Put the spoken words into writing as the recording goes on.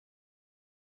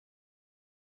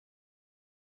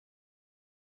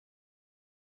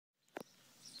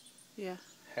Yeah.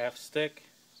 Half stick.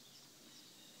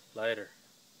 Lighter.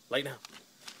 Light now.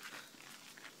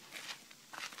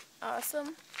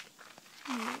 Awesome.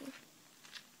 Stand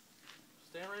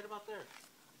right about there.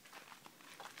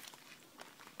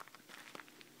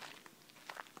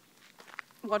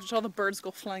 Watch all the birds go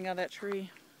flying out of that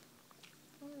tree.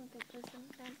 Oh, that person.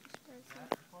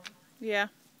 Yeah.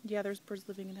 Yeah, there's birds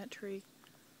living in that tree.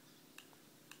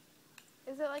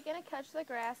 Is it like gonna catch the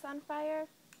grass on fire?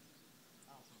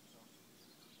 I don't think so.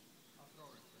 I'll throw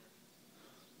it there.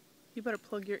 You better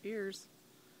plug your ears.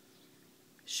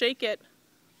 Shake it.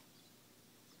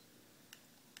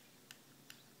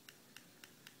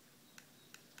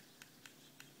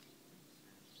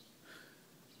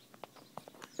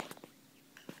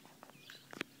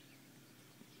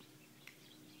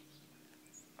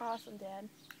 Awesome, Dad.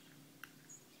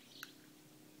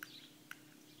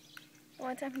 The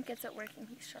one time he gets it working,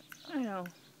 he shuts off. I know.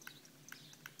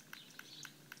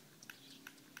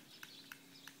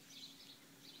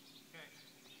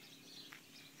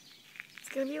 It's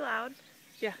gonna be loud.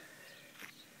 Yeah.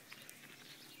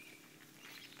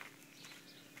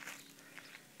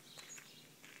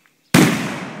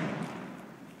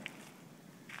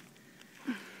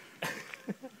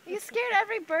 You scared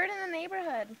every bird in the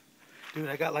neighborhood. Dude,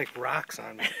 I got like rocks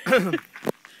on me.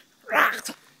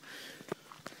 Rocks!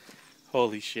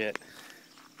 Holy shit.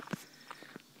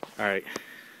 Alright.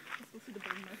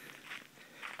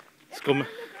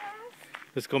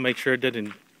 Let's go make sure it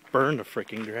didn't burn the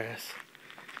freaking grass.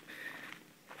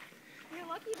 You're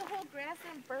lucky the whole grass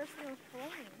didn't burst into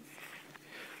flames.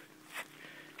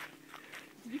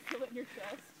 Did you feel it in your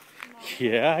chest? No.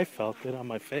 Yeah, I felt it on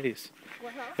my face.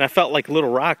 What happened? And I felt like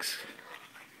little rocks.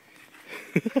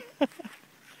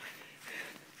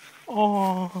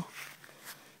 Oh,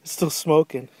 it's still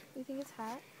smoking. You think it's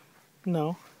hot?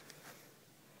 No.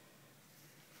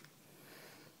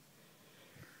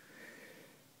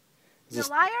 The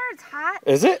liar, it's hot.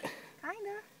 Is it?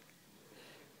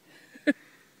 Kinda.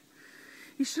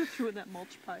 You should have threw it in that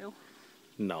mulch pile.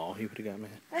 No, he would have got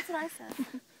mad. That's what I said.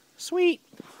 Sweet.